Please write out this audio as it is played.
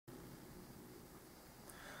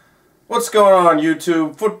What's going on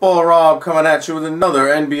YouTube? Football Rob coming at you with another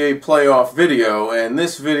NBA playoff video, and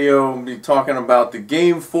this video will be talking about the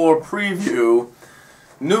Game 4 preview,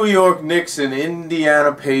 New York Knicks and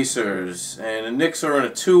Indiana Pacers. And the Knicks are in a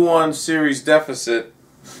 2-1 series deficit,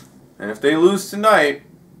 and if they lose tonight,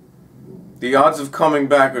 the odds of coming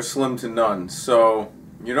back are slim to none. So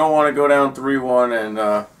you don't want to go down 3-1,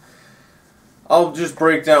 and I'll just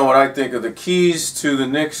break down what I think are the keys to the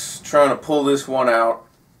Knicks trying to pull this one out.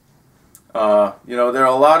 You know, there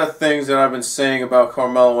are a lot of things that I've been saying about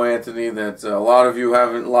Carmelo Anthony that a lot of you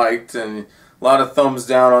haven't liked, and a lot of thumbs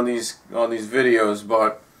down on these videos.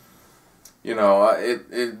 But you know,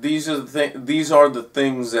 these are the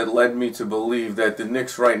things that led me to believe that the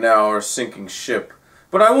Knicks right now are a sinking ship.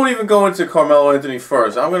 But I won't even go into Carmelo Anthony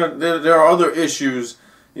first. There are other issues.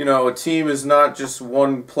 You know, a team is not just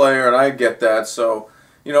one player, and I get that. So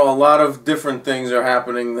you know, a lot of different things are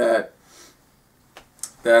happening that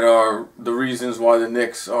are the reasons why the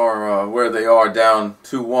Knicks are where they are, down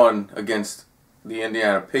 2-1 against the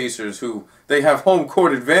Indiana Pacers, who they have home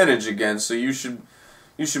court advantage against. So you should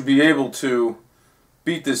be able to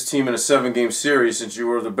beat this team in a 7-game series, since you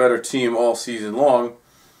were the better team all season long.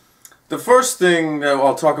 The first thing that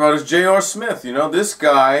I'll talk about is J.R. Smith. You know, this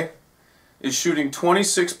guy is shooting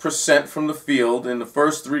 26% from the field in the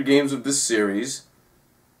first 3 games of this series,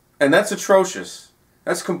 and that's atrocious.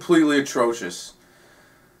 That's completely atrocious.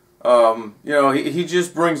 You know, he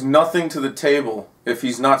just brings nothing to the table if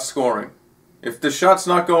he's not scoring. If the shot's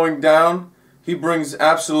not going down, he brings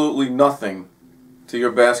absolutely nothing to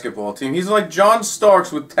your basketball team. He's like John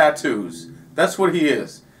Starks with tattoos. That's what he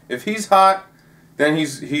is. If he's hot, then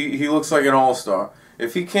he looks like an all-star.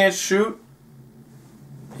 If he can't shoot,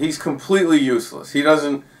 he's completely useless. He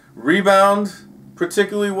doesn't rebound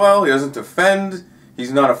particularly well. He doesn't defend.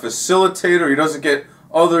 He's not a facilitator. He doesn't get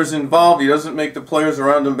others involved. He doesn't make the players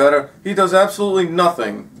around him better. He does absolutely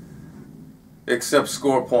nothing except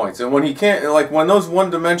score points. And when he can't, like when those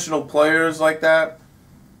one-dimensional players like that,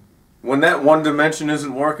 when that one dimension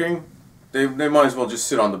isn't working, they might as well just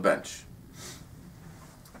sit on the bench.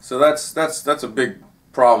 So that's a big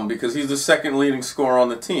problem, because he's the second leading scorer on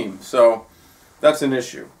the team. So that's an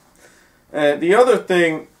issue. And the other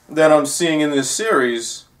thing that I'm seeing in this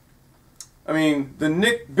series, I mean, the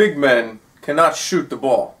Knicks big men cannot shoot the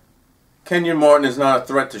ball. Kenyon Martin is not a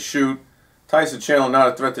threat to shoot. Tyson Chandler not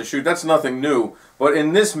a threat to shoot. That's nothing new. But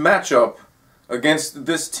in this matchup against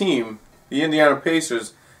this team, the Indiana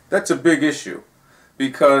Pacers, that's a big issue,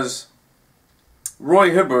 because Roy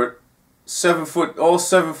Hibbert, 7 foot, all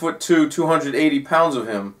 7'2", 280 pounds of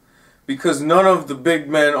him, because none of the big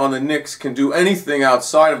men on the Knicks can do anything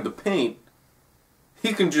outside of the paint,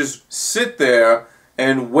 he can just sit there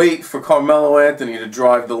and wait for Carmelo Anthony to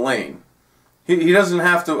drive the lane. He doesn't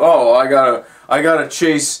have to. Oh, I gotta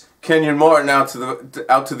chase Kenyon Martin out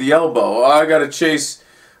to the elbow. I gotta chase,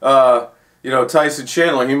 you know, Tyson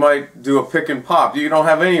Chandler. He might do a pick and pop. You don't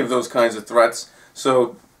have any of those kinds of threats.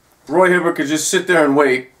 So Roy Hibbert could just sit there and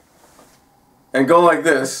wait, and go like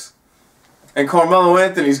this, and Carmelo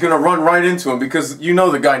Anthony's gonna run right into him, because you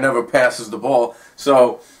know the guy never passes the ball.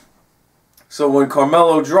 So when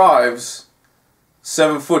Carmelo drives,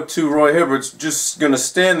 7'2" Roy Hibbert's just gonna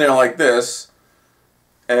stand there like this.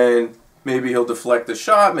 And maybe he'll deflect the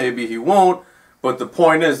shot, maybe he won't, but the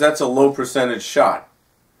point is, that's a low percentage shot.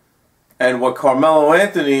 And what Carmelo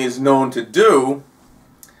Anthony is known to do,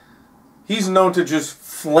 he's known to just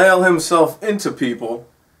flail himself into people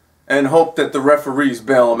and hope that the referees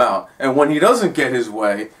bail him out. And when he doesn't get his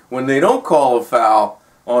way, when they don't call a foul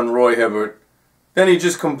on Roy Hibbert, then he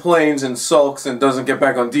just complains and sulks and doesn't get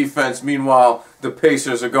back on defense. Meanwhile, the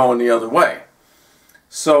Pacers are going the other way.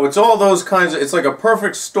 So it's all those kinds of, it's like a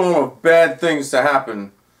perfect storm of bad things to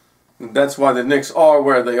happen. And that's why the Knicks are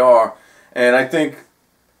where they are. And I think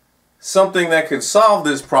something that could solve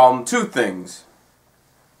this problem, 2 things.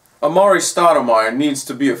 Amari Stoudemire needs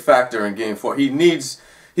to be a factor in Game 4. He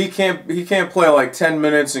can't play like 10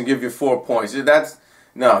 minutes and give you 4 points.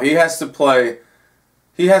 No, he has to play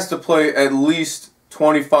at least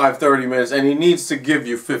 25, 30 minutes, and he needs to give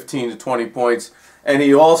you 15 to 20 points. And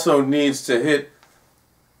he also needs to hit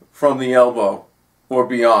from the elbow or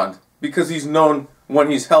beyond, because he's known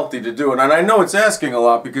when he's healthy to do it. And I know it's asking a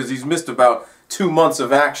lot, because he's missed about 2 months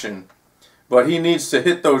of action, but he needs to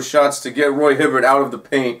hit those shots to get Roy Hibbert out of the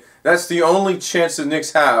paint. That's the only chance the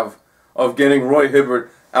Knicks have of getting Roy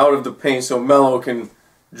Hibbert out of the paint, so Melo can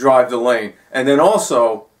drive the lane. And then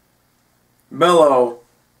also, Melo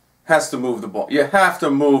has to move the ball. You have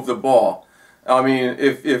to move the ball. I mean,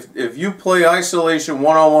 if you play isolation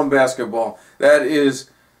one-on-one basketball,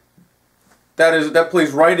 that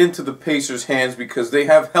plays right into the Pacers' hands, because they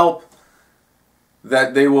have help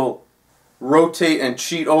that they will rotate and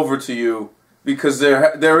cheat over to you because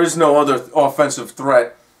there is no other offensive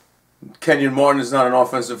threat. Kenyon Martin is not an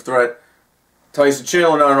offensive threat. Tyson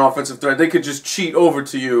Chandler not an offensive threat. They could just cheat over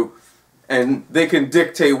to you, and they can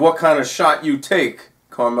dictate what kind of shot you take,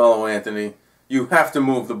 Carmelo Anthony. You have to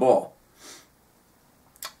move the ball.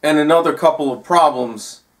 And another couple of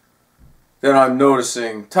problems that I'm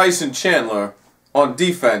noticing, Tyson Chandler on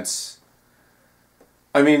defense.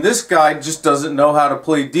 I mean, this guy just doesn't know how to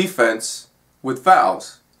play defense with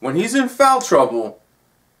fouls. When he's in foul trouble,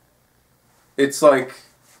 it's like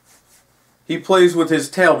he plays with his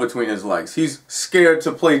tail between his legs. He's scared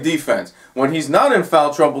to play defense. When he's not in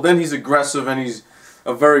foul trouble, then he's aggressive and he's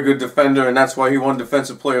a very good defender, and that's why he won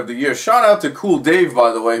Defensive Player of the Year. Shout out to Cool Dave,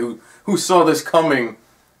 by the way, who saw this coming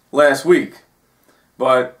last week.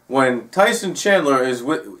 But when Tyson Chandler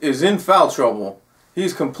is in foul trouble,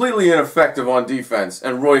 he's completely ineffective on defense,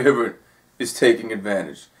 and Roy Hibbert is taking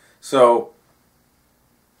advantage. So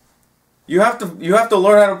you have to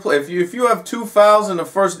learn how to play. If you have 2 fouls in the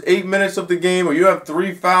first 8 minutes of the game, or you have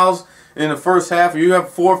 3 fouls in the first half, or you have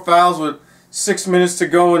 4 fouls with 6 minutes to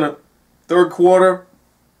go in the third quarter,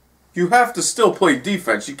 you have to still play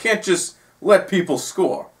defense. You can't just let people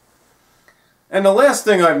score. And the last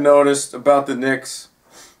thing I've noticed about the Knicks,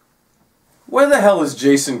 where the hell is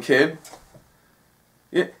Jason Kidd?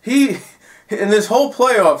 He in this whole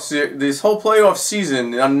playoff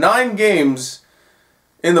season, on 9 games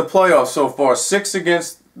in the playoffs so far, 6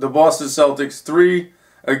 against the Boston Celtics, 3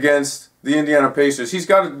 against the Indiana Pacers. He's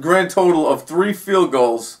got a grand total of 3 field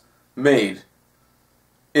goals made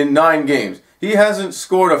in 9 games. He hasn't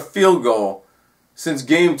scored a field goal since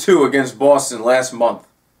Game 2 against Boston last month.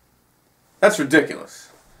 That's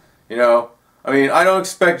ridiculous. You know, I mean, I don't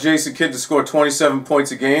expect Jason Kidd to score 27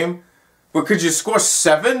 points a game, but could you score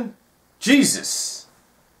 7? Jesus.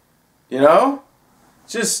 You know?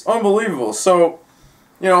 Just unbelievable. So,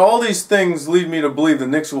 you know, all these things lead me to believe the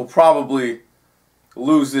Knicks will probably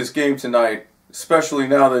lose this game tonight, especially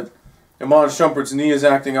now that Iman Shumpert's knee is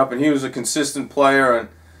acting up, and he was a consistent player, and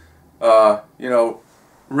you know,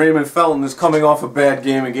 Raymond Felton is coming off a bad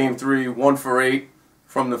game in Game 3, 1 for 8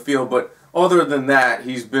 from the field, but other than that,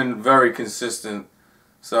 he's been very consistent.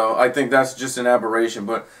 So I think that's just an aberration.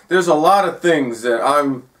 But there's a lot of things that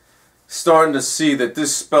I'm starting to see that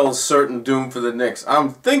this spells certain doom for the Knicks.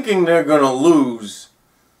 I'm thinking they're going to lose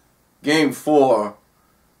Game 4,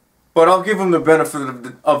 but I'll give them the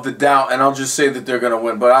benefit of the doubt, and I'll just say that they're going to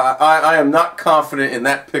win. But I am not confident in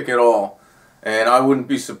that pick at all, and I wouldn't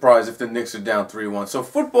be surprised if the Knicks are down 3-1. So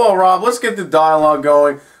Football Rob, let's get the dialogue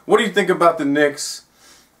going. What do you think about the Knicks?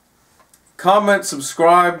 Comment,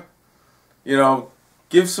 subscribe, you know,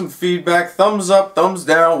 give some feedback, thumbs up, thumbs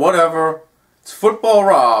down, whatever. It's Football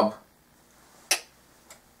Rob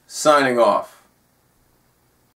signing off.